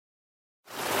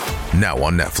Now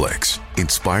on Netflix.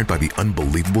 Inspired by the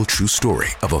unbelievable true story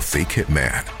of a fake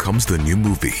hitman comes the new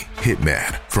movie,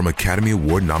 Hitman, from Academy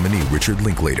Award nominee Richard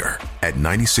Linklater. At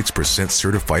 96%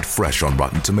 certified fresh on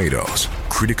Rotten Tomatoes,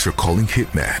 critics are calling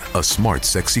Hitman a smart,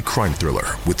 sexy crime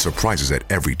thriller with surprises at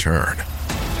every turn.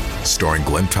 Starring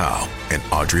Glenn Powell and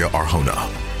Adria Arjona,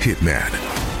 Hitman.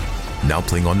 Now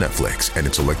playing on Netflix and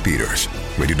in select theaters.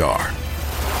 Rated R.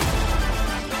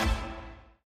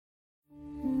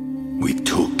 We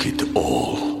took it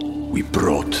all. We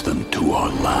brought them to our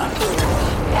land.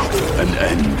 An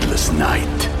endless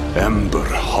night, ember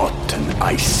hot and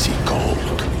icy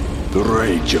cold. The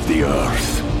rage of the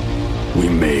earth. We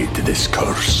made this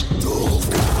curse.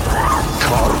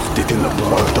 Carved it in the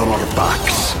blood on our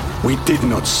backs. We did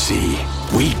not see.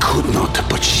 We could not,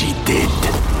 but she did.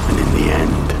 And in the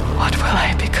end... What will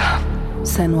I become?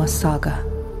 Senua's Saga.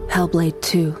 Hellblade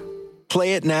 2.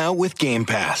 Play it now with Game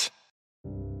Pass.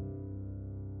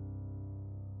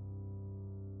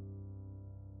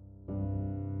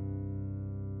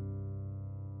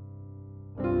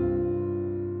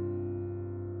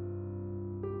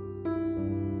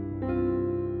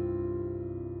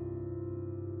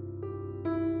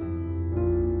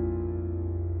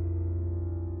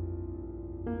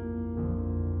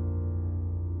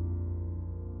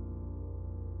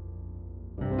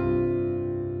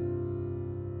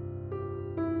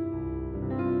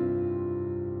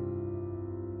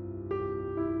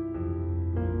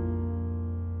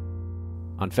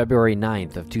 On February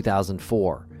 9th of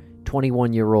 2004,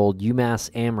 21-year-old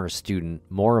UMass Amherst student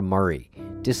Maura Murray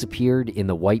disappeared in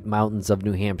the White Mountains of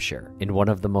New Hampshire in one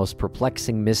of the most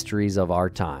perplexing mysteries of our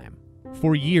time.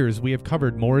 For years, we have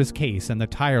covered Maura's case and the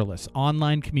tireless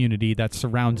online community that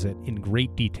surrounds it in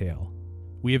great detail.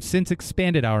 We have since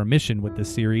expanded our mission with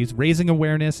this series, raising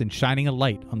awareness and shining a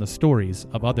light on the stories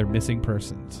of other missing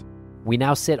persons. We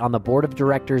now sit on the board of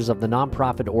directors of the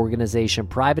nonprofit organization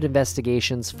Private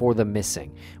Investigations for the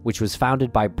Missing, which was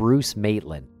founded by Bruce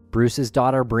Maitland. Bruce's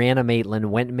daughter, Brianna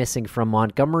Maitland, went missing from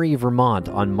Montgomery, Vermont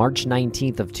on March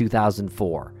 19th of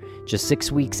 2004, just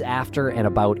 6 weeks after and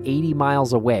about 80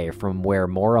 miles away from where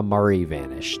Maura Murray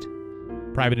vanished.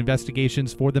 Private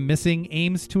Investigations for the Missing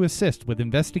aims to assist with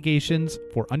investigations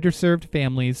for underserved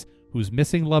families whose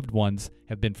missing loved ones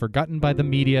have been forgotten by the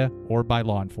media or by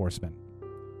law enforcement.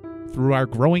 Through our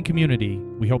growing community,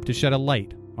 we hope to shed a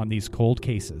light on these cold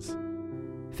cases.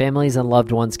 Families and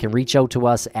loved ones can reach out to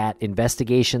us at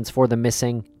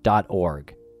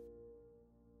investigationsforthemissing.org.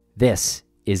 This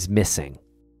is Missing.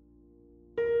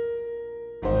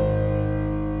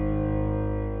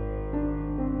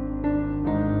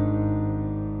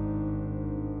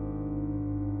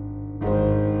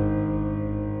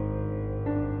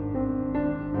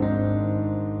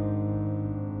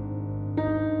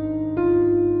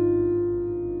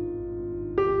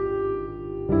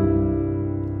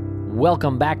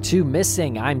 Welcome back to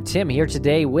Missing. I'm Tim here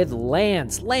today with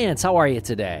Lance. Lance, how are you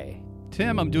today?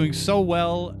 Tim, I'm doing so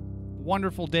well.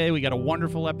 Wonderful day. We got a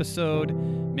wonderful episode.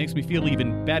 Makes me feel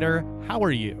even better. How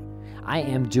are you? I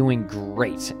am doing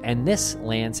great. And this,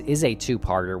 Lance, is a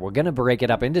two-parter. We're going to break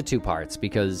it up into two parts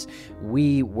because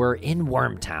we were in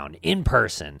Wormtown in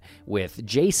person with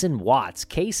Jason Watts,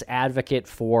 case advocate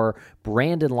for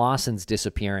Brandon Lawson's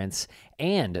disappearance,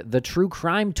 and the true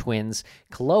crime twins,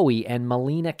 Chloe and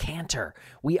Melina Cantor.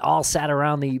 We all sat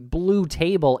around the blue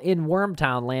table in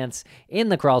Wormtown, Lance, in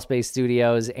the Crawlspace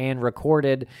Studios and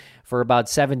recorded for about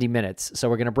 70 minutes. So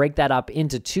we're going to break that up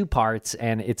into two parts,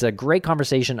 and it's a great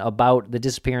conversation about the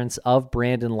disappearance of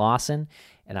Brandon Lawson,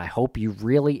 and I hope you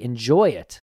really enjoy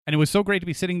it. And it was so great to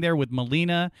be sitting there with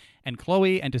Melina and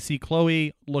Chloe, and to see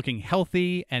Chloe looking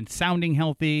healthy and sounding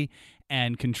healthy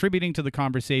and contributing to the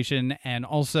conversation, and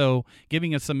also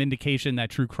giving us some indication that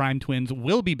True Crime Twins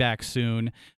will be back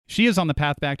soon. She is on the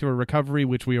path back to her recovery,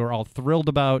 which we are all thrilled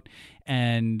about.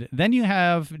 And then you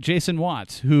have Jason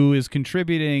Watts, who is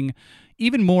contributing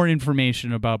even more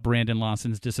information about Brandon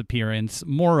Lawson's disappearance,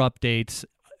 more updates.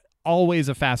 Always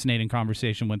a fascinating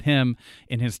conversation with him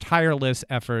in his tireless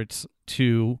efforts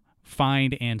to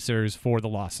find answers for the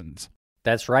Lawsons.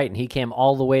 That's right, and he came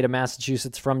all the way to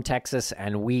Massachusetts from Texas,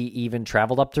 and we even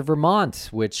traveled up to Vermont,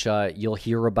 which you'll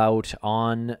hear about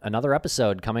on another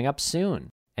episode coming up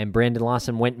soon. And Brandon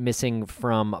Lawson went missing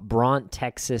from Brant,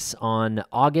 Texas on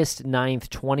August 9th,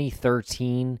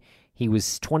 2013. He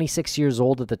was 26 years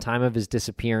old at the time of his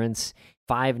disappearance,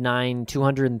 5'9",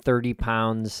 230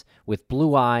 pounds, with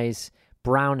blue eyes,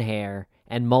 brown hair,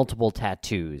 and multiple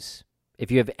tattoos. If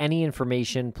you have any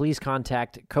information, please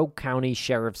contact Coke County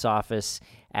Sheriff's Office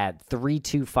at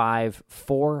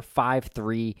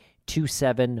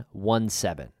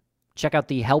 325-453-2717. Check out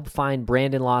the Help Find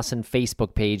Brandon Lawson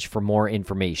Facebook page for more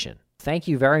information. Thank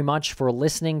you very much for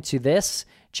listening to this.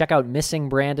 Check out Missing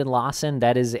Brandon Lawson.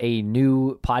 That is a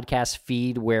new podcast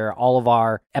feed where all of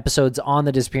our episodes on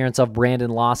the disappearance of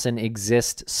Brandon Lawson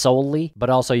exist solely, but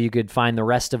also you could find the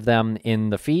rest of them in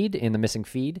the feed, in the missing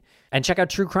feed. And check out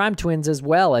True Crime Twins as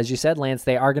well. As you said, Lance,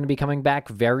 they are going to be coming back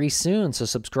very soon, so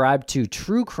subscribe to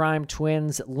True Crime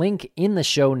Twins, link in the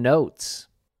show notes.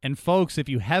 And folks, if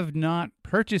you have not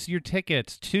purchased your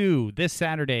tickets to this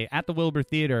Saturday at the Wilbur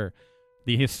Theater,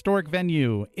 the historic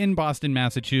venue in Boston,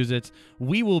 Massachusetts,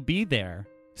 we will be there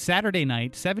Saturday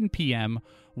night, 7 p.m.,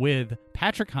 with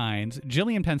Patrick Hines,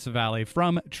 Jillian Pensavalle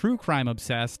from True Crime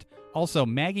Obsessed. Also,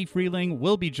 Maggie Freeling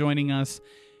will be joining us.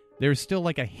 There's still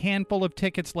like a handful of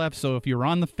tickets left, so if you're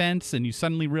on the fence and you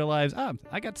suddenly realize,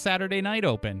 I got Saturday night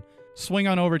open, swing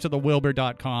on over to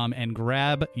thewilbur.com and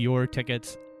grab your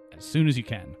tickets as soon as you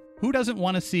can. Who doesn't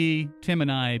want to see Tim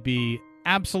and I be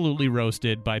absolutely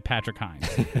roasted by Patrick Hines?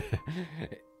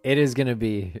 It is going to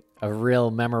be a real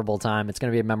memorable time. It's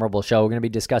going to be a memorable show. We're going to be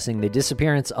discussing the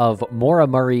disappearance of Maura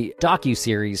Murray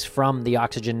docuseries from the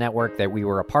Oxygen Network that we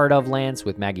were a part of, Lance,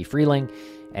 with Maggie Freeling.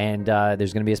 And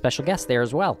there's going to be a special guest there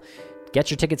as well.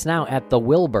 Get your tickets now at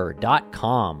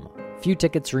thewilbur.com. Few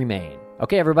tickets remain.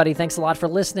 Okay, everybody, thanks a lot for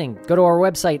listening. Go to our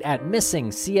website at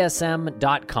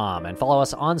missingcsm.com and follow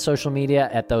us on social media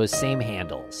at those same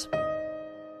handles.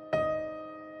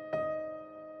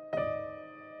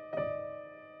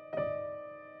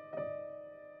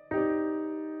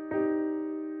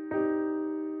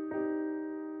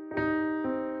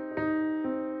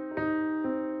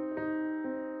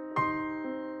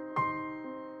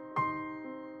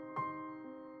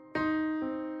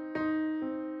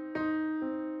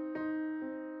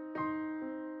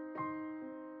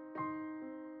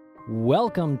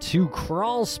 Welcome to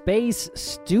Crawl Space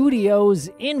Studios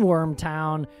in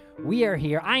Wormtown. We are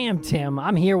here. I am Tim.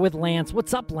 I'm here with Lance.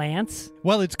 What's up, Lance?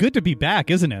 Well, it's good to be back,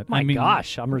 isn't it? My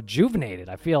gosh, I'm rejuvenated.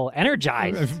 I feel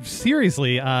energized.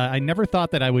 Seriously, I never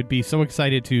thought that I would be so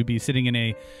excited to be sitting in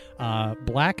a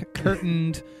black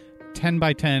curtained 10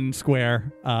 by 10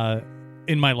 square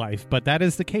in my life, but that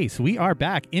is the case. We are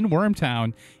back in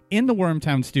Wormtown, in the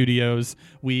Wormtown studios.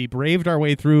 We braved our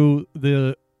way through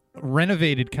the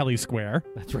renovated Kelly Square.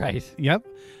 That's right. Yep.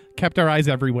 Kept our eyes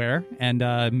everywhere and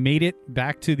made it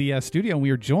back to the studio. And we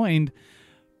are joined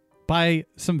by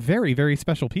some very, very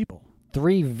special people.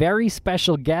 3 very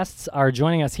special guests are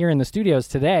joining us here in the studios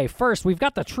today. First, we've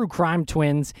got the True Crime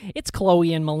Twins. It's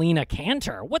Chloe and Melina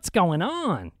Cantor. What's going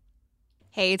on?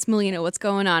 Hey, it's Melina. What's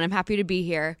going on? I'm happy to be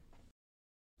here.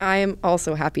 I'm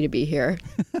also happy to be here.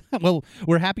 Well,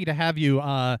 we're happy to have you.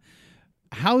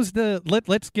 How's the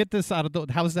let's get this out of the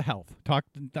how's the health talk?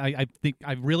 I think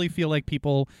I really feel like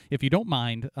people, if you don't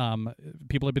mind,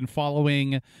 people have been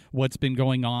following what's been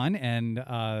going on, and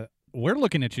we're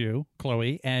looking at you,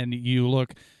 Chloe, and you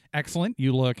look excellent,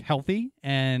 you look healthy,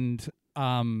 and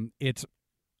it's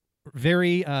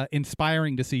very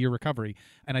inspiring to see your recovery,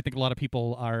 and I think a lot of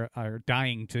people are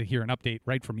dying to hear an update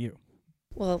right from you.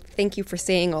 Well, thank you for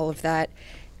saying all of that.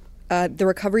 The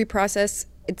recovery process,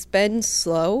 it's been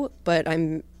slow, but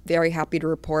I'm very happy to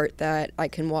report that I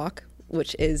can walk,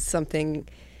 which is something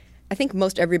I think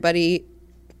most everybody,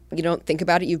 you don't think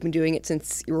about it. You've been doing it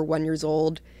since you were 1 year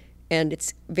old, and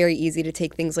it's very easy to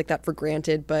take things like that for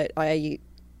granted, but I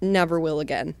never will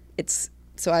again.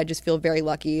 So I just feel very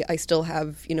lucky. I still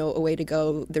have, a way to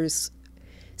go. There's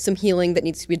some healing that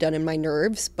needs to be done in my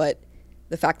nerves, but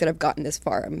the fact that I've gotten this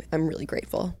far, I'm really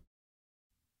grateful.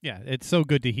 Yeah, it's so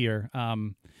good to hear.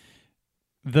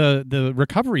 The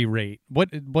recovery rate,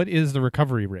 what is the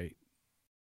recovery rate?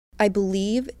 I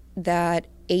believe that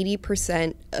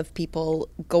 80% of people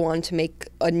go on to make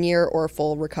a near or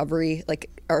full recovery,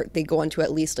 or they go on to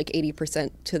at least 80%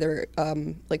 to their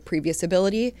previous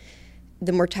ability.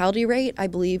 The mortality rate, I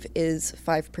believe, is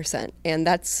 5%, and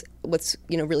that's what's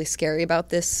really scary about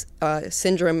this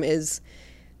syndrome, is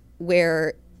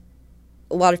where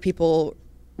a lot of people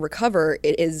recover,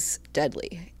 it is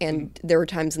deadly. And there were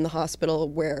times in the hospital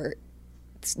where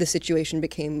the situation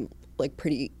became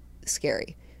pretty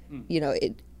scary.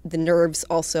 The nerves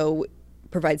also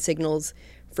provide signals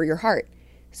for your heart.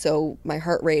 So my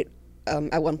heart rate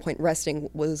at one point resting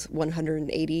was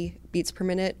 180 beats per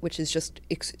minute, which is just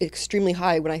extremely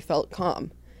high when I felt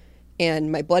calm.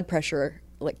 And my blood pressure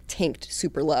tanked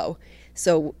super low.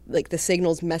 So the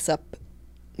signals mess up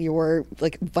your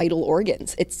vital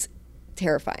organs. It's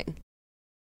terrifying.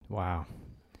 Wow.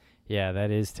 Yeah,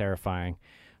 that is terrifying.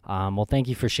 Well, thank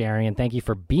you for sharing, and thank you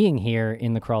for being here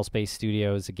in the Crawl Space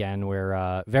Studios again.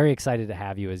 We're very excited to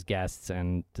have you as guests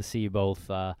and to see you both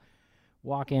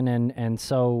walk in and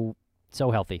so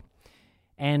So healthy.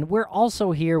 And we're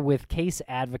also here with case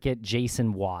advocate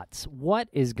Jason Watts. What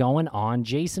is going on,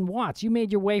 Jason Watts? You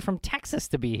made your way from Texas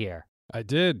to be here. I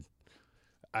did.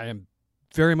 I am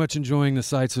very much enjoying the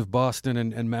sights of Boston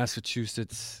and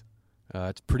Massachusetts.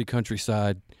 It's pretty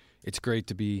countryside. It's great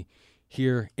to be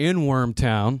here in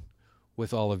Wormtown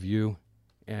with all of you.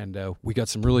 And we got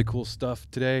some really cool stuff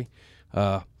today.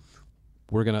 We're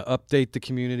going to update the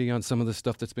community on some of the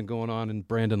stuff that's been going on in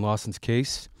Brandon Lawson's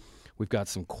case. We've got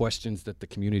some questions that the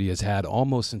community has had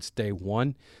almost since day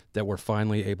one that we're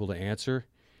finally able to answer.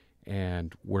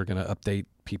 And we're going to update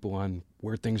people on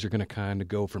where things are going to kind of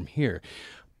go from here.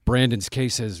 Brandon's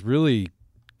case has really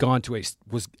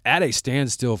was at a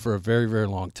standstill for a very, very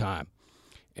long time.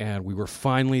 And we were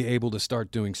finally able to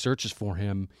start doing searches for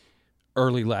him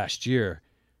early last year.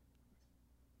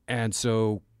 And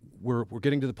so we're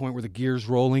getting to the point where the gear's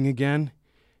rolling again.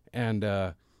 And,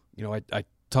 I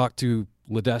talked to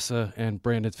Ledessa and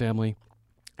Brandon's family,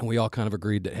 and we all kind of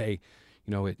agreed that, hey,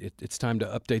 it's time to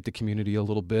update the community a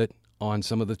little bit on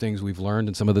some of the things we've learned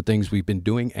and some of the things we've been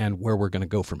doing and where we're going to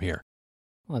go from here.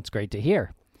 Well, that's great to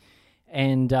hear.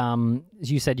 And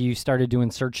as you said, you started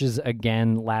doing searches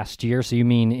again last year. So you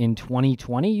mean in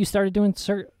 2020 you started doing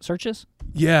searches?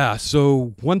 Yeah.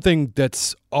 So one thing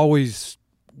that's always,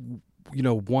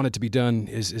 wanted to be done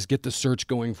is get the search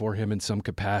going for him in some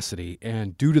capacity.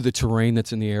 And due to the terrain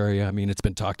that's in the area, I mean, it's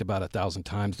been talked about 1,000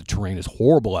 times. The terrain is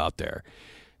horrible out there.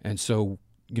 And so,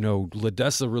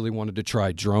 Ledessa really wanted to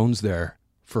try drones there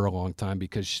for a long time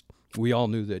because we all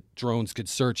knew that drones could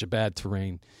search a bad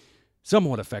terrain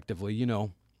somewhat effectively,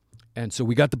 And so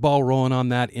we got the ball rolling on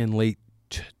that in late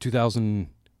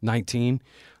 2019.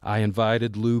 I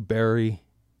invited Lou Barry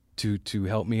to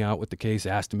help me out with the case,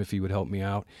 asked him if he would help me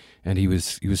out, and he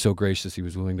was so gracious. He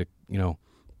was willing to,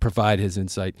 provide his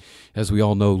insight. As we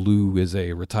all know, Lou is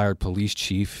a retired police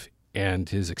chief, and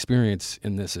his experience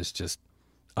in this is just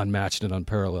unmatched and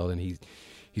unparalleled, and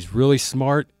he's really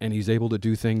smart, and he's able to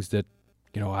do things that,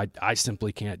 I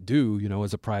simply can't do,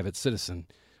 as a private citizen.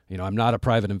 I'm not a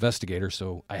private investigator,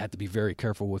 so I have to be very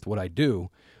careful with what I do,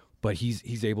 but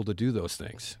he's able to do those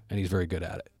things, and he's very good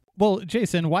at it. Well,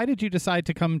 Jason, why did you decide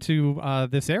to come to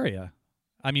this area?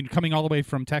 I mean, coming all the way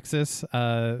from Texas,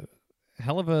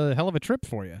 hell of a trip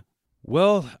for you.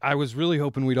 Well, I was really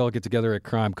hoping we'd all get together at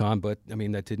CrimeCon, but,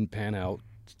 that didn't pan out.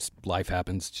 Life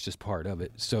happens. It's just part of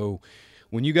it. So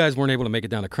when you guys weren't able to make it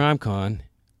down to CrimeCon,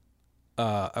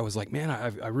 I was like, man,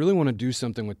 I really want to do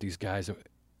something with these guys,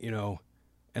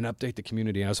 and update the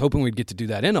community. And I was hoping we'd get to do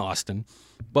that in Austin.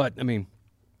 But,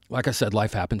 like I said,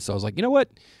 life happens. So I was like, you know what?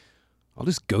 I'll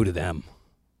just go to them.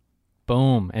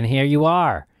 Boom. And here you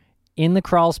are in the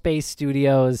Crawl Space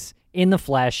Studios, in the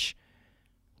flesh.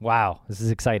 Wow. This is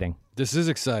exciting. This is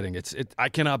exciting. I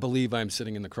cannot believe I'm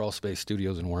sitting in the Crawl Space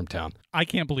Studios in Wormtown. I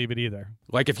can't believe it either.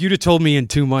 Like, if you'd have told me in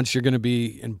 2 months you're going to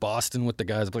be in Boston with the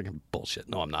guys, I'm like, bullshit.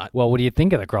 No, I'm not. Well, what do you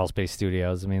think of the Crawl Space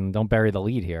Studios? Don't bury the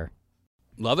lead here.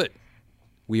 Love it.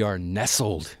 We are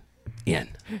nestled in.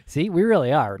 See, we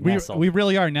really are nestled. We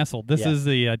really are nestled. This is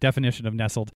the definition of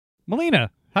nestled. Melina,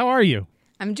 how are you?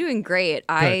 I'm doing great.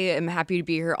 I am happy to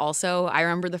be here also. I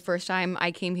remember the first time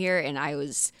I came here and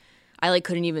I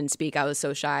couldn't even speak. I was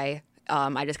so shy.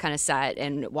 I just kind of sat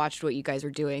and watched what you guys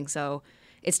were doing. So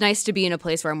it's nice to be in a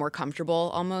place where I'm more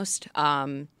comfortable almost.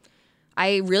 I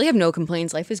really have no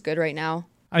complaints. Life is good right now.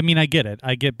 I get it.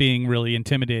 I get being really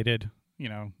intimidated,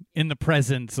 in the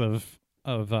presence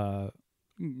of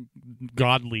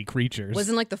godly creatures.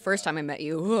 Wasn't like the first time I met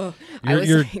you.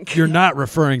 You're not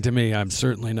referring to me. I'm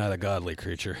certainly not a godly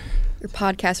creature. Your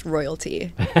podcast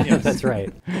royalty. Yes, that's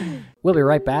right. We'll be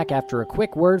right back after a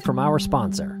quick word from our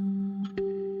sponsor.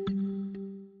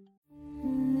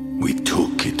 We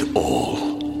took it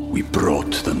all. We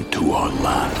brought them to our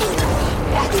land.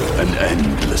 An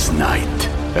endless night,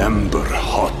 ember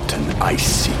hot and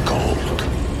icy cold.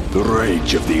 The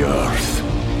rage of the earth.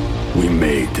 We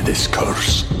made this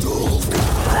curse.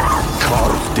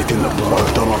 Carved it in the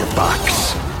blood on our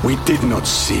backs. We did not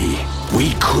see.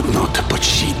 We could not, but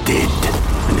she did.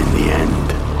 And in the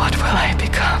end, what will I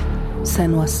become?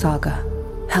 Senua's Saga.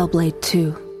 Hellblade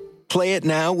 2. Play it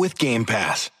now with Game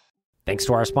Pass. Thanks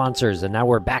to our sponsors, and now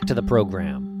we're back to the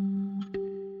program.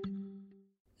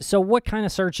 So what kind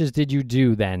of searches did you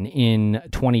do then in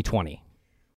 2020?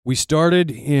 We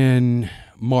started in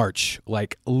March,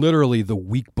 like literally the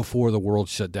week before the world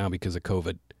shut down because of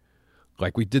COVID.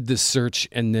 Like, we did this search,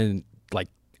 and then like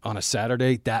on a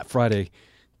Saturday, that Friday,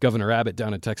 Governor Abbott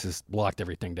down in Texas blocked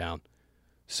everything down.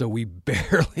 So we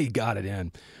barely got it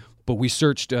in. But we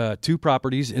searched 2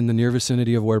 properties in the near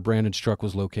vicinity of where Brandon's truck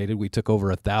was located. We took over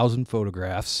 1,000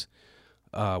 photographs.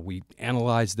 We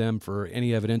analyzed them for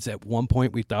any evidence. At one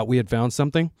point, we thought we had found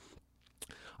something.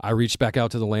 I reached back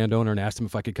out to the landowner and asked him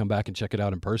if I could come back and check it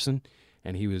out in person,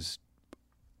 and he was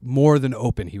more than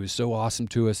open. He was so awesome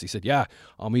to us. He said, yeah,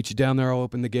 I'll meet you down there. I'll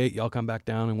open the gate. Y'all come back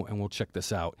down, and we'll check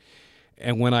this out.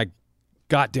 And when I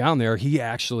got down there, he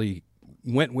actually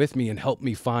went with me and helped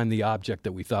me find the object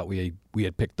that we thought we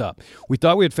had picked up. We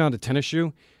thought we had found a tennis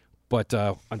shoe, but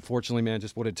unfortunately, man,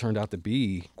 just what it turned out to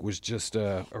be was just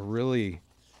a really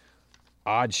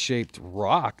odd-shaped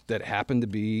rock that happened to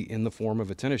be in the form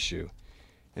of a tennis shoe.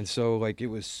 And so, like, it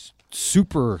was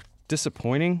super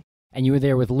disappointing. And you were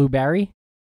there with Lou Barry?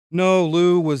 No,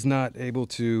 Lou was not able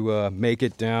to make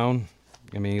it down.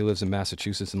 I mean, he lives in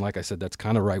Massachusetts, and like I said, that's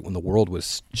kind of right when the world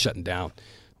was shutting down.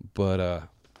 But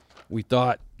we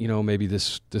thought, maybe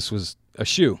this was a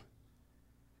shoe,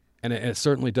 and it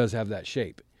certainly does have that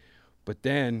shape. But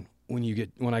then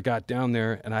when I got down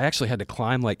there, and I actually had to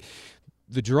climb, like,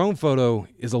 the drone photo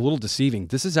is a little deceiving.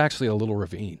 This is actually a little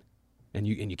ravine, and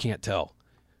you can't tell.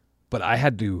 But I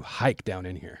had to hike down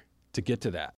in here to get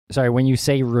to that. Sorry, when you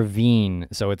say ravine,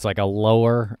 so it's like a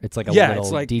little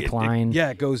decline?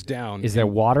 It goes down. Is there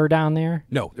water down there?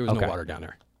 No, there was no water down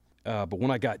there. But when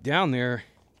I got down there,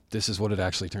 this is what it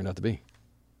actually turned out to be.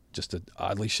 Just an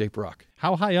oddly shaped rock.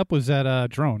 How high up was that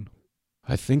drone?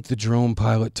 I think the drone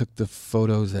pilot took the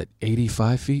photos at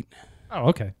 85 feet. Oh,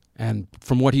 okay. And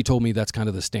from what he told me, that's kind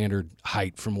of the standard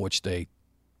height from which they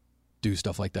do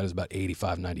stuff like that, is about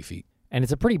 85, 90 feet. And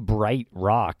it's a pretty bright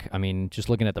rock. I mean, just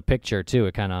looking at the picture, too,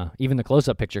 it kind of, even the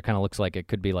close-up picture kind of looks like it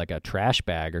could be like a trash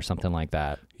bag or something like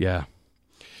that. Yeah.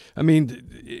 I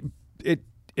mean,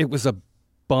 it was a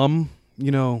bummer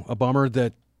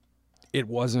that it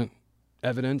wasn't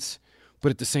evidence.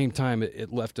 But at the same time,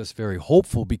 it left us very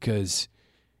hopeful, because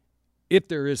if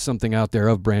there is something out there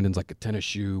of Brandon's, like a tennis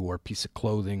shoe or a piece of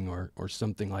clothing or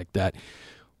something like that,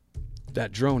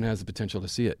 that drone has the potential to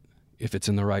see it if it's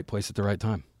in the right place at the right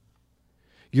time.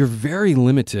 You're very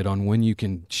limited on when you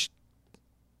can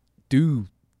do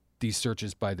these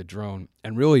searches by the drone,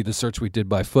 and really the search we did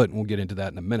by foot, and we'll get into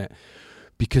that in a minute,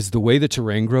 because the way the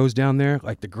terrain grows down there,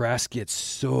 like, the grass gets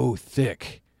so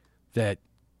thick that,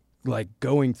 like,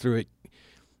 going through it,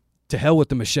 to hell with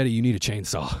the machete, you need a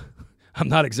chainsaw. I'm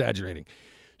not exaggerating.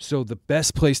 So the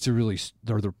best place to really,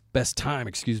 or the best time,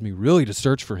 really to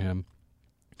search for him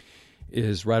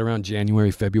is right around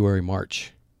January, February,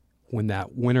 March, when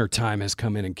that winter time has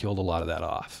come in and killed a lot of that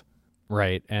off.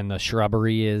 Right, and the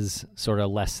shrubbery is sort of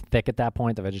less thick at that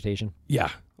point, the vegetation? Yeah,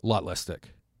 a lot less thick.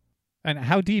 And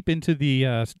how deep into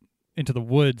the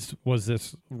woods was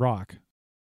this rock?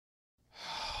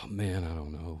 Oh, man, I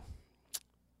don't know.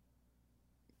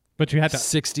 But you had to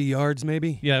 60 yards,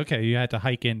 maybe. Yeah, okay. You had to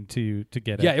hike in to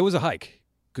get it. Yeah, it was a hike.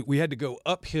 We had to go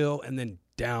uphill and then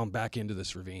down back into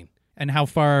this ravine. And how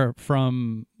far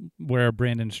from where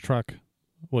Brandon's truck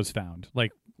was found?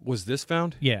 Like, was this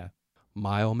found? Yeah,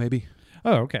 mile maybe.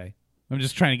 Oh, okay. I'm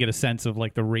just trying to get a sense of,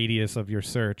 like, the radius of your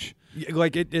search. Yeah,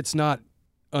 like, it's not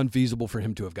unfeasible for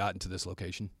him to have gotten to this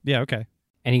location. Yeah, okay.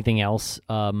 Anything else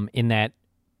in that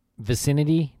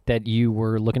vicinity that you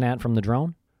were looking at from the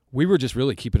drone? We were just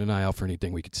really keeping an eye out for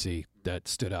anything we could see that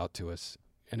stood out to us.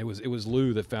 And it was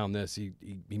Lou that found this. He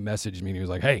messaged me and he was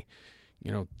like, hey,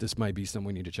 this might be something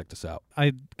we need to check this out.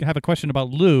 I have a question about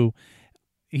Lou.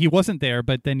 He wasn't there,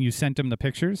 but then you sent him the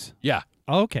pictures? Yeah.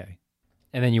 Okay.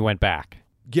 And then you went back?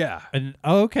 Yeah. And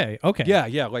okay.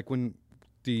 Yeah. Like when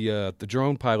the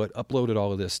drone pilot uploaded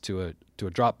all of this to a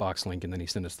Dropbox link, and then he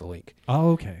sent us the link.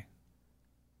 Oh, okay.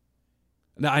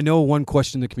 Now, I know one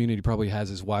question the community probably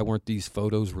has is, why weren't these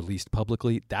photos released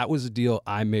publicly? That was a deal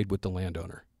I made with the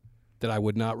landowner, that I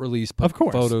would not release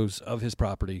photos of his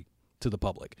property to the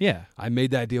public. Yeah. I made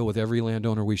that deal with every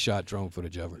landowner we shot drone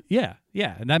footage over. Yeah,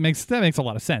 and that makes a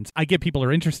lot of sense. I get people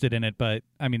are interested in it, but,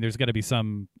 I mean, there's got to be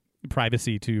some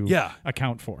privacy to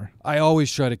account for. I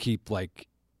always try to keep, like,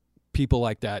 people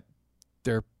like that,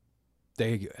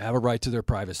 they have a right to their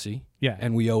privacy. Yeah.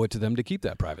 And we owe it to them to keep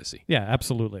that privacy. Yeah,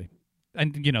 absolutely.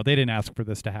 And, they didn't ask for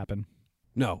this to happen.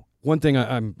 No. One thing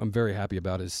I'm very happy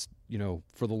about is,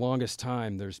 for the longest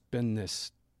time, there's been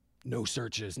this no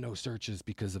searches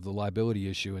because of the liability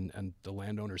issue, and the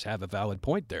landowners have a valid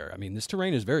point there. I mean, this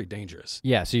terrain is very dangerous.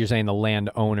 Yeah, so you're saying the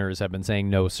landowners have been saying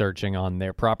no searching on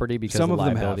their property because of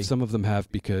liability? Some of them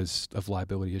have because of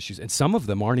liability issues, and some of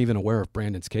them aren't even aware of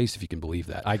Brandon's case, if you can believe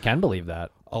that. I can believe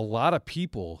that. A lot of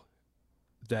people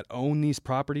that own these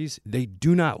properties, they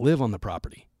do not live on the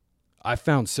property. I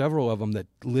found several of them that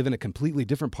live in a completely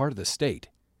different part of the state.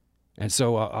 And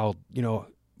so I'll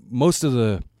most of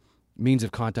the means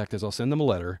of contact is I'll send them a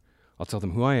letter. I'll tell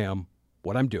them who I am,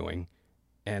 what I'm doing,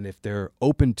 And if they're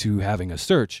open to having a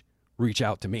search, reach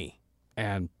out to me.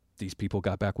 And these people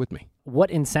got back with me.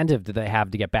 What incentive do they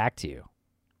have to get back to you?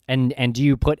 And do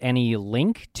you put any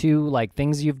link to like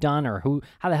things you've done, or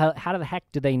how the heck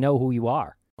do they know who you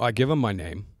are? I give them my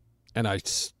name, and I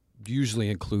usually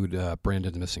include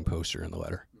Brandon's missing poster in the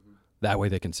letter. That way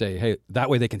they can say, hey, that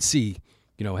way they can see,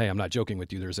 hey, I'm not joking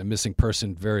with you. There's a missing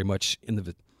person very much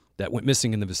that went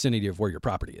missing in the vicinity of where your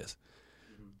property is.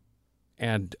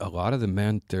 And a lot of the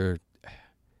men,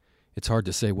 it's hard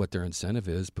to say what their incentive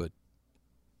is, but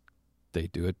they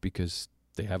do it because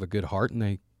they have a good heart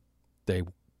and they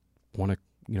want to,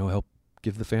 help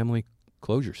give the family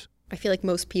closures. I feel like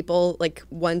most people, like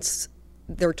once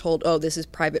they're told, oh, this is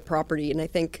private property, and I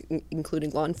think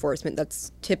including law enforcement,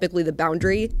 that's typically the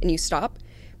boundary and you stop.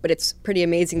 But it's pretty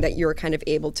amazing that you're kind of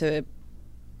able to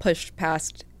push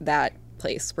past that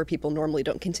place where people normally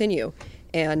don't continue.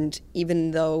 And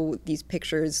even though these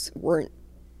pictures weren't,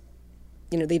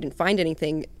 they didn't find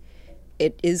anything,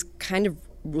 it is kind of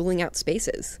ruling out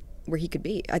spaces where he could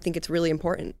be. I think it's really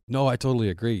important. No, I totally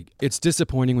agree. It's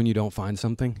disappointing when you don't find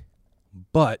something,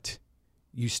 but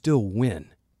you still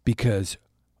win because,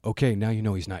 okay, now you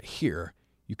know he's not here.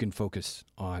 You can focus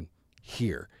on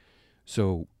here.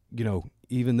 So,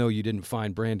 even though you didn't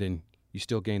find Brandon, you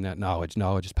still gain that knowledge.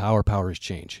 Knowledge is power. Power is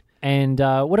change. And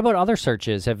what about other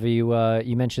searches? Have you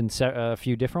you mentioned a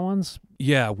few different ones?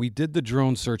 Yeah, we did the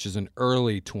drone searches in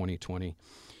early 2020.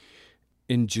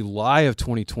 In July of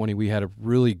 2020, we had a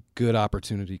really good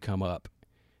opportunity come up.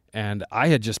 And I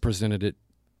had just presented it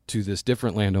to this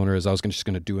different landowner as I was just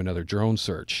going to do another drone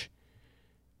search.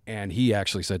 And he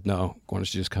actually said, no, why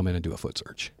don't you just come in and do a foot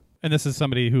search? And this is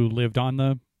somebody who lived on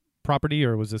the property,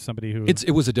 or was this somebody who...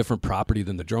 It was a different property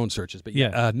than the drone searches. But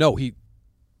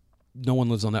no one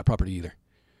lives on that property either.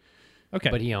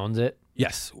 Okay. But he owns it?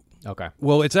 Yes. Okay.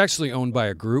 Well, it's actually owned by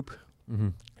a group,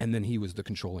 and then he was the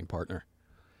controlling partner.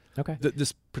 Okay.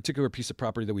 This particular piece of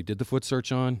property that we did the foot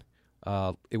search on,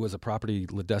 it was a property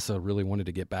LaDessa really wanted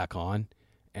to get back on,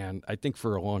 and I think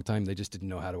for a long time they just didn't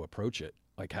know how to approach it,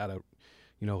 like how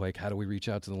do we reach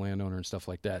out to the landowner and stuff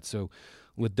like that. So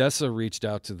LaDessa reached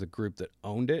out to the group that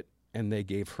owned it, and they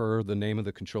gave her the name of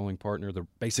the controlling partner,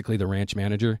 basically the ranch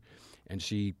manager, and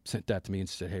she sent that to me and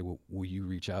said, hey, will you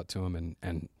reach out to him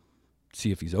and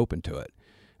see if he's open to it?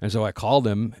 And so I called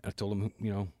him. I told him,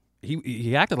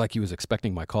 he acted like he was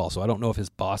expecting my call, so I don't know if his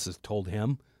bosses told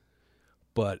him,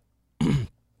 but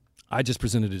I just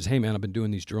presented it as, hey, man, I've been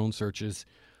doing these drone searches.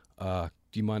 Do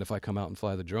you mind if I come out and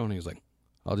fly the drone? And he was like,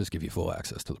 I'll just give you full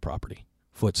access to the property.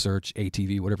 Foot search,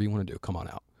 ATV, whatever you want to do. Come on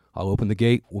out. I'll open the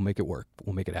gate. We'll make it work.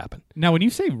 We'll make it happen. Now, when you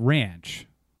say ranch,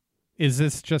 is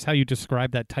this just how you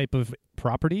describe that type of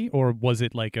property, or was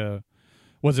it a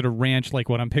ranch like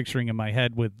what I'm picturing in my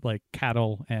head with like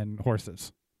cattle and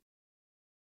horses?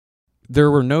 There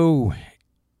were no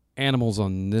animals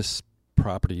on this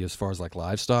property as far as like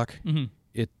livestock. Mm-hmm.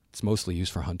 It's mostly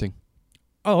used for hunting.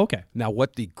 Oh, okay. Now,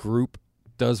 what the group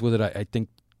does with it, I think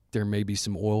there may be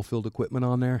some oil field equipment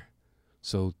on there.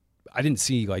 So I didn't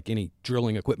see like any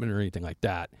drilling equipment or anything like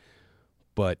that.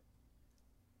 But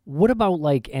what about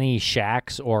like any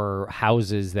shacks or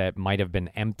houses that might have been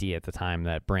empty at the time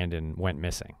that Brandon went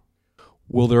missing?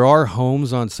 Well, there are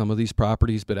homes on some of these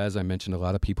properties, but as I mentioned, a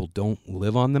lot of people don't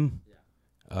live on them.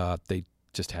 They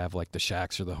just have like the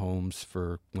shacks or the homes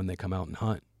for when they come out and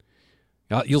hunt.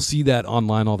 You'll see that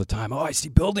online all the time. Oh, I see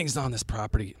buildings on this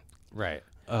property. Right.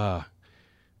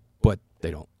 But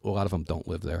they don't. A lot of them don't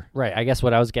live there. Right. I guess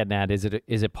what I was getting at is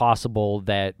it possible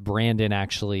that Brandon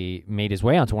actually made his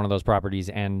way onto one of those properties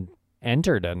and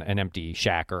entered an empty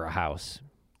shack or a house?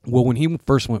 Well, when he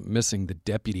first went missing, the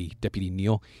Deputy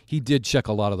Neal, he did check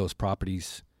a lot of those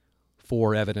properties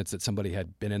for evidence that somebody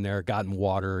had been in there, gotten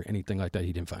water, anything like that.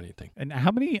 He didn't find anything. And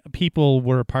how many people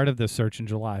were a part of this search in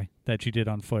July that you did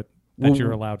on foot that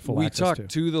you're allowed full access to? We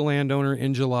talked to the landowner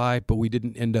in July, but we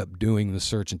didn't end up doing the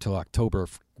search until October.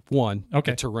 One,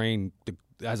 okay. The terrain,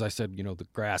 as I said, the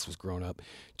grass was grown up.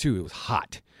 Two, it was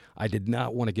hot. I did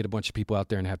not want to get a bunch of people out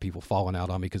there and have people falling out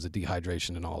on me because of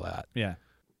dehydration and all that. Yeah.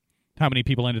 How many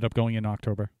people ended up going in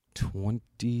October?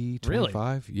 20,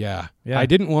 25. Really? Yeah. Yeah. We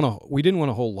didn't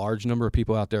want a whole large number of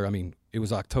people out there. I mean, it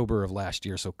was October of last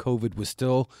year, so COVID was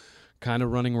still kind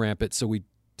of running rampant, so we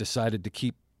decided to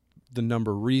keep the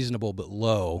number reasonable but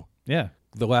low. Yeah.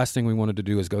 The last thing we wanted to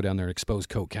do is go down there and expose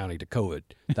Coke County to COVID.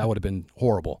 That would have been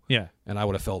horrible. Yeah. And I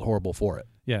would have felt horrible for it.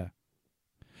 Yeah.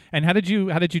 And how did you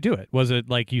do it? Was it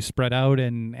like you spread out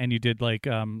and you did like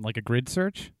a grid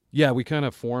search? Yeah, we kind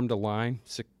of formed a line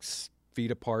 6 feet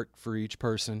apart for each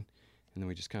person, and then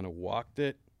we just kind of walked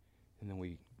it, and then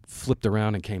we flipped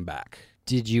around and came back.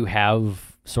 Did you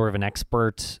have sort of an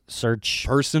expert search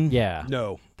person? Yeah.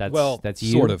 No. That's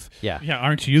you. Sort of. Yeah. Yeah,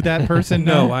 aren't you that person?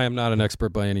 No, I am not an expert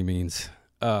by any means.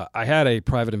 I had a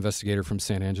private investigator from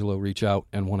San Angelo reach out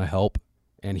and want to help,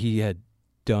 and he had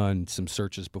done some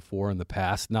searches before in the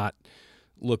past, not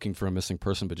looking for a missing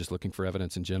person, but just looking for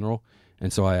evidence in general.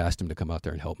 And so I asked him to come out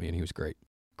there and help me, and he was great.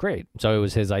 Great. So it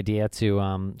was his idea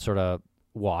to sort of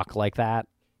walk like that.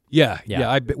 Yeah.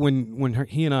 Yeah. When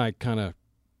he and I kind of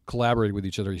collaborated with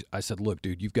each other, I said, "Look,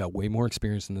 dude, you've got way more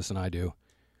experience in this than I do.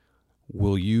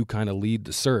 Will you kind of lead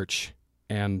the search,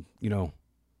 and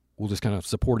we'll just kind of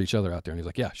support each other out there?" And he's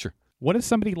like, "Yeah, sure." What does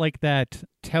somebody like that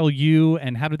tell you,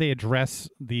 and how do they address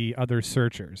the other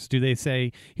searchers? Do they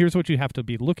say, "Here's what you have to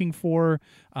be looking for.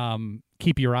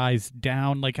 Keep your eyes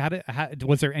down"? Like,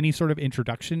 was there any sort of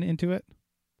introduction into it?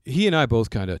 He and I both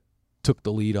kind of took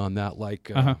the lead on that.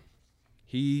 Like,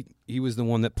 he was the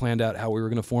one that planned out how we were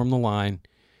going to form the line,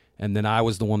 and then I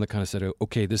was the one that kind of said,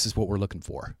 "Okay, this is what we're looking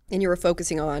for." And you were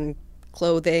focusing on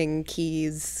clothing,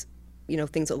 keys,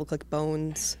 things that look like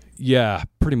bones. Yeah,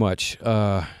 pretty much.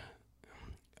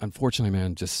 Unfortunately,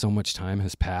 man, just so much time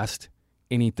has passed.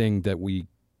 Anything that we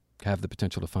have the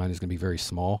potential to find is going to be very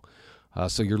small.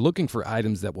 So you're looking for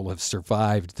items that will have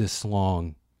survived this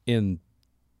long in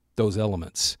those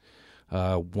elements.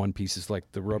 One piece is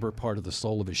like the rubber part of the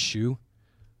sole of his shoe.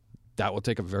 That will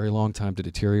take a very long time to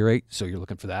deteriorate, so you're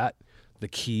looking for that. The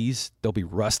keys, they'll be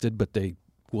rusted, but they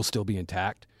will still be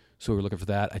intact. So we're looking for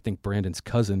that. I think Brandon's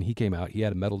cousin, he came out. He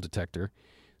had a metal detector,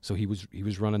 so he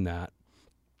was running that.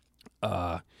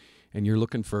 And you're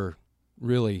looking for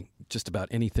really just about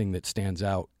anything that stands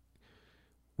out.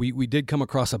 We did come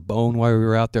across a bone while we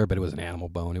were out there, but it was an animal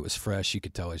bone. It was fresh, you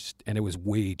could tell, and it was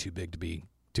way too big to be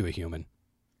to a human.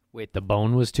 Wait, the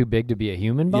bone was too big to be a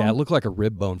human bone? Yeah, it looked like a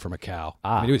rib bone from a cow.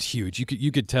 I mean, it was huge.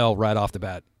 You could tell right off the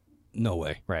bat, no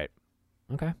way. Right.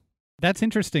 Okay. That's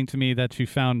interesting to me that you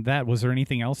found that. Was there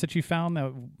anything else that you found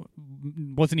that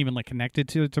wasn't even like connected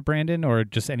to Brandon, or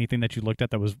just anything that you looked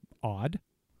at that was odd?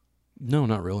 No,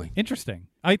 not really. Interesting.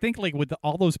 I think like with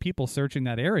all those people searching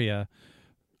that area,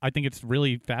 I think it's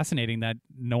really fascinating that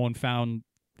no one found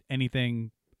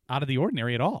anything out of the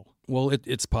ordinary at all. Well,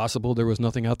 it's possible there was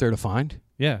nothing out there to find.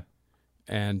 Yeah.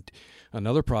 And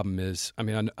another problem is, I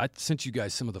mean, I sent you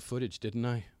guys some of the footage, didn't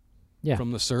I? Yeah.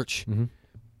 From the search. Mm-hmm.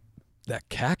 That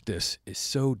cactus is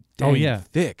so dang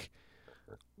thick.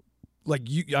 Like,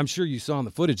 I'm sure you saw in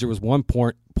the footage, there was one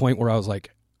point where I was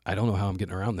like, I don't know how I'm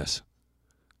getting around this.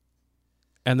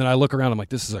 And then I look around, I'm like,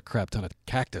 this is a crap ton of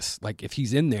cactus. Like, if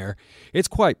he's in there, it's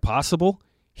quite possible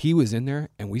he was in there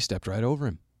and we stepped right over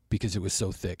him because it was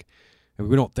so thick. And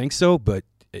we don't think so, but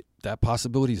that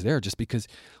possibility is there just because,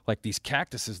 like, these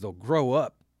cactuses, they'll grow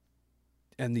up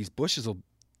and these bushes will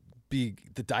be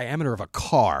the diameter of a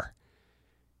car.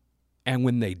 And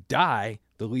when they die,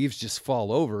 the leaves just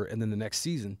fall over, and then the next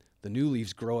season, the new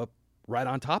leaves grow up right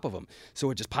on top of them.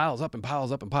 So it just piles up and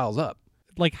piles up and piles up.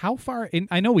 Like, how far in?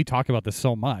 I know we talk about this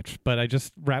so much, but I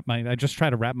just try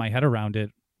to wrap my head around it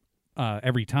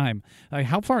every time. Like,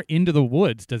 how far into the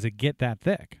woods does it get that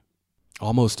thick?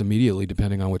 Almost immediately,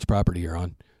 depending on which property you're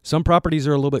on. Some properties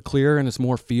are a little bit clearer and it's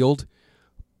more field,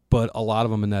 but a lot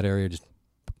of them in that area just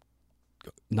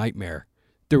nightmare.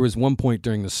 There was one point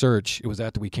during the search, it was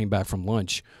after we came back from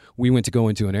lunch, we went to go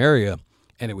into an area,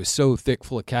 and it was so thick,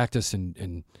 full of cactus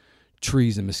and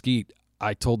trees and mesquite.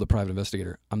 I told the private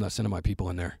investigator, I'm not sending my people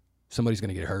in there. Somebody's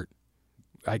going to get hurt.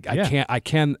 I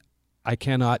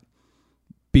cannot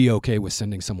be okay with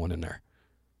sending someone in there.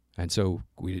 And so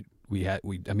we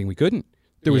couldn't.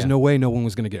 There was no way no one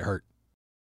was going to get hurt.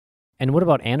 And what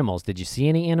about animals? Did you see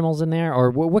any animals in there? Or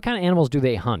what kind of animals do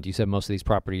they hunt? You said most of these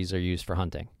properties are used for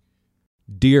hunting.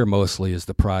 Deer mostly is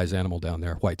the prize animal down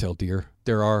there, white-tailed deer.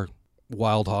 There are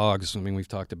wild hogs. I mean, we've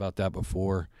talked about that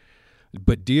before.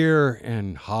 But deer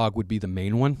and hog would be the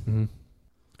main one. Mm-hmm.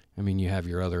 I mean, you have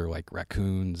your other, like,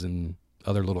 raccoons and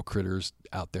other little critters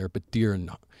out there. But deer and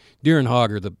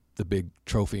hog are the big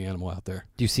trophy animal out there.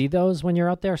 Do you see those when you're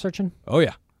out there searching? Oh,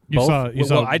 yeah. You saw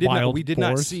we did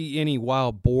not see any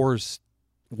wild boars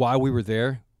while we were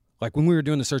there. Like, when we were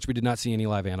doing the search, we did not see any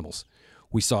live animals.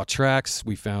 We saw tracks.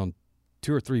 We found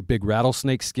 2 or 3 big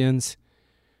rattlesnake skins.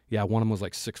 Yeah, one of them was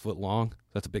like 6 foot long.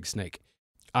 That's a big snake.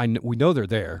 We know they're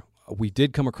there. We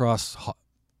did come across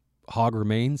hog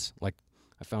remains. Like,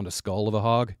 I found a skull of a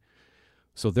hog.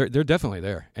 So they're definitely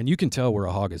there. And you can tell where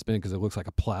a hog has been because it looks like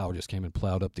a plow just came and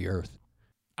plowed up the earth.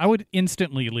 I would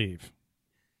instantly leave.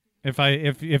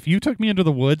 If you took me into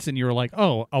the woods and you were like,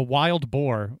 oh, a wild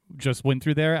boar just went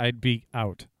through there, I'd be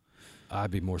out. I'd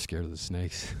be more scared of the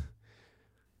snakes.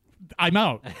 I'm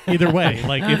out either way.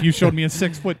 Like if you showed me a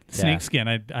 6-foot snake skin,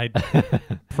 I'd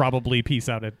probably peace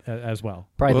out as well.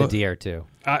 Probably the deer too.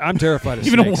 I'm terrified of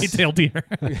even snakes. a white-tailed deer.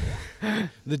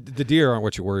 The deer aren't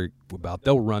what you worry about.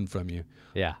 They'll run from you.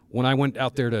 Yeah. When I went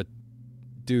out there to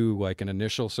do like an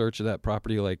initial search of that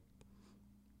property, like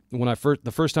when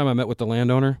the first time I met with the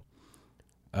landowner,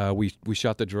 we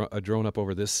shot a drone up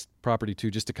over this property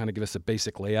too, just to kind of give us a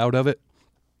basic layout of it.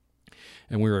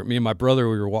 And me and my brother,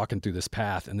 we were walking through this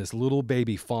path, and this little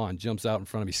baby fawn jumps out in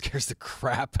front of me, scares the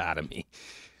crap out of me.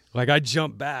 Like I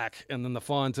jumped back, and then the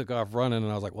fawn took off running, and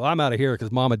I was like, "Well, I'm out of here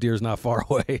because Mama Deer's not far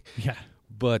away." Yeah.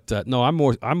 But no, I'm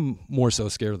more so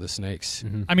scared of the snakes.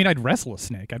 Mm-hmm. I mean, I'd wrestle a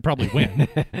snake. I'd probably win.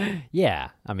 Yeah.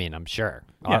 I mean, I'm sure.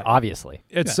 Yeah. Obviously.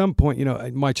 At some point,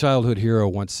 my childhood hero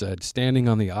once said, "Standing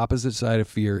on the opposite side of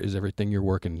fear is everything you're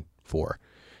working for,"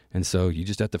 and so you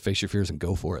just have to face your fears and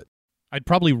go for it. I'd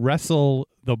probably wrestle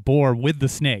the boar with the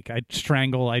snake. I'd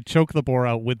choke the boar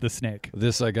out with the snake.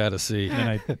 This I gotta see.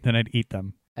 And then I'd eat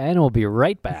them. And we'll be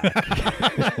right back.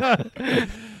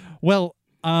 Well,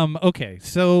 okay.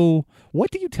 So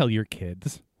what do you tell your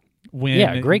kids when?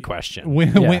 Yeah, great question.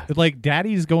 When like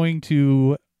Daddy's going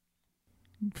to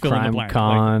fill in the Crime blank.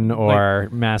 Con or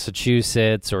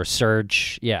Massachusetts or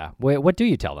search. Yeah. What do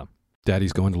you tell them?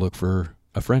 Daddy's going to look for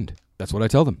a friend. That's what I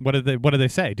tell them. What do they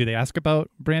say? Do they ask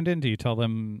about Brandon? Do you tell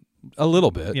them a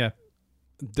little bit? Yeah.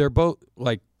 They're both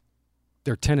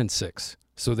they're 10 and 6,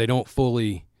 so they don't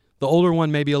fully. The older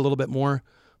one maybe a little bit more,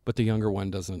 but the younger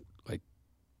one doesn't.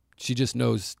 She just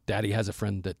knows Daddy has a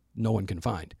friend that no one can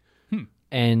find.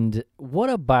 And what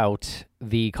about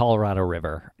the Colorado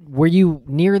River? Were you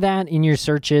near that in your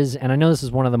searches? And I know this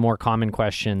is one of the more common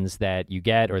questions that you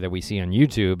get or that we see on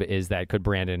YouTube is that could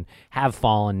Brandon have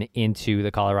fallen into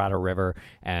the Colorado River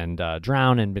and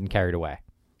drowned and been carried away?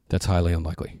 That's highly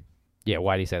unlikely. Yeah,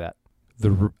 why do you say that?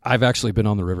 I've actually been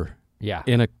on the river. Yeah.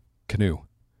 In a canoe.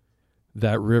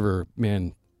 That river,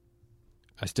 man,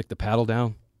 I stick the paddle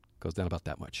down, goes down about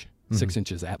that much, 6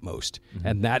 inches at most. Mm-hmm.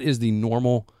 And that is the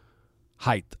normal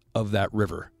height of that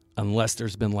river, unless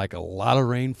there's been like a lot of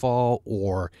rainfall,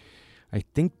 or I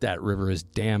think that river is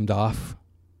dammed off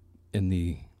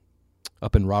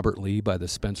up in Robert Lee by the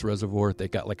Spence Reservoir. They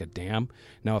got like a dam.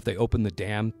 Now, if they open the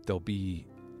dam, there'll be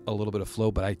a little bit of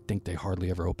flow, but I think they hardly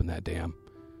ever open that dam.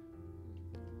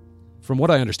 From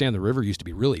what I understand, the river used to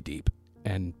be really deep,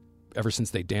 and ever since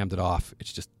they dammed it off,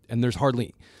 it's just, and there's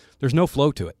no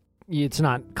flow to it. It's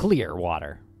not clear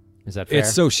water. Is that fair?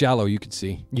 It's so shallow you can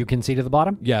see. You can see to the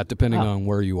bottom? Yeah, depending on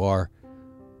where you are.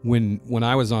 When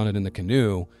I was on it in the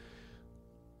canoe,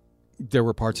 there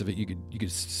were parts of it you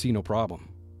could see no problem.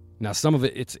 Now some of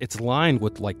it it's lined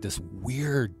with like this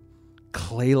weird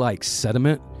clay-like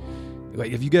sediment.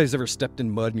 Like if you guys ever stepped in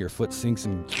mud and your foot sinks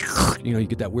and you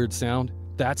get that weird sound,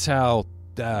 that's how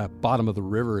the bottom of the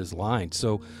river is lined.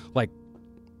 So like,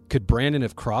 could Brandon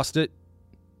have crossed it?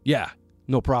 Yeah,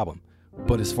 no problem.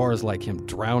 But as far as like him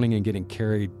drowning and getting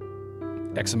carried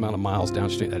X amount of miles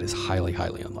downstream, that is highly,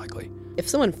 highly unlikely. If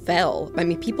someone fell, I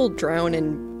mean, people drown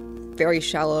in very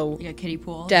shallow kiddie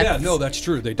pool depths. Yeah, no, that's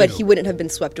true. They do. But he wouldn't have been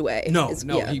swept away. No,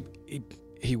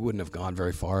 he wouldn't have gone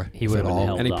very far. He would have been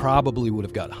held and he up. probably would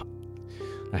have got.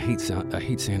 I hate saying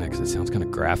that because it sounds kind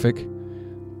of graphic,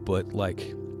 but like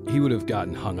he would have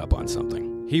gotten hung up on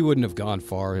something. He wouldn't have gone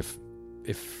far if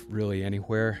really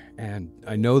anywhere. And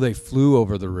I know they flew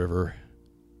over the river,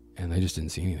 and they just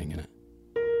didn't see anything in it.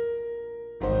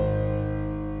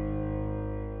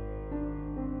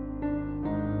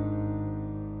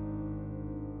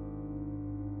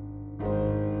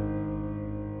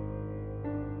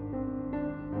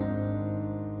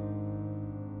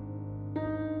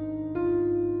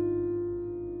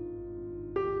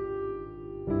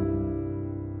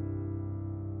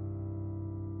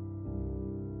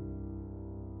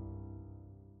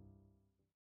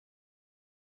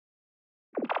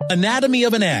 Anatomy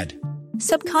of an ad.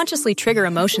 Subconsciously trigger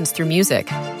emotions through music.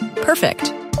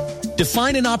 Perfect.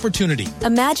 Define an opportunity.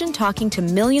 Imagine talking to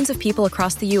millions of people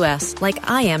across the U.S. like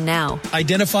I am now.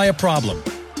 Identify a problem.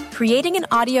 Creating an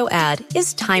audio ad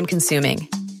is time-consuming.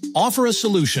 Offer a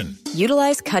solution.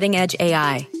 Utilize cutting-edge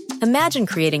AI. Imagine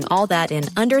creating all that in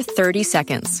under 30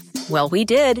 seconds. Well, we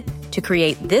did to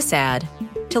create this ad.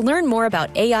 To learn more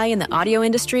about AI in the audio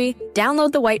industry,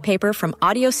 download the white paper from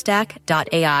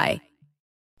audiostack.ai.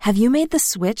 Have you made the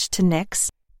switch to Knix?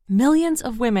 Millions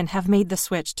of women have made the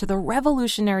switch to the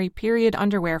revolutionary period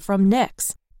underwear from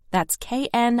Knix. That's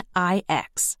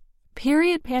Knix.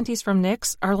 Period panties from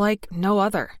Knix are like no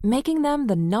other, making them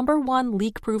the #1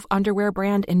 leak-proof underwear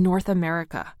brand in North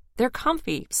America. They're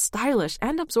comfy, stylish,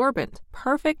 and absorbent,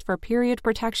 perfect for period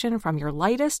protection from your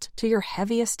lightest to your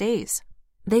heaviest days.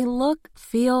 They look,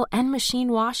 feel, and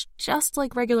machine wash just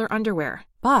like regular underwear,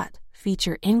 but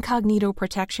feature incognito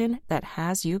protection that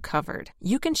has you covered.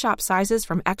 You can shop sizes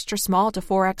from extra small to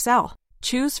 4XL.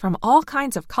 Choose from all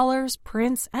kinds of colors,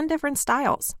 prints, and different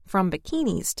styles, from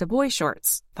bikinis to boy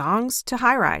shorts, thongs to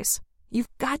high-rise. You've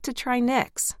got to try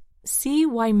Knix. See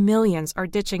why millions are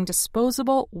ditching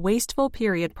disposable, wasteful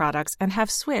period products and have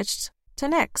switched to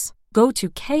Knix. Go to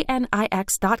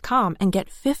knix.com and get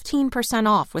 15%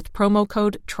 off with promo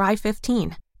code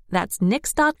TRY15. That's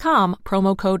knix.com,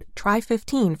 promo code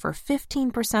TRY15 for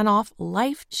 15% off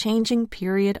life-changing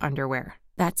period underwear.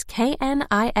 That's knix.com.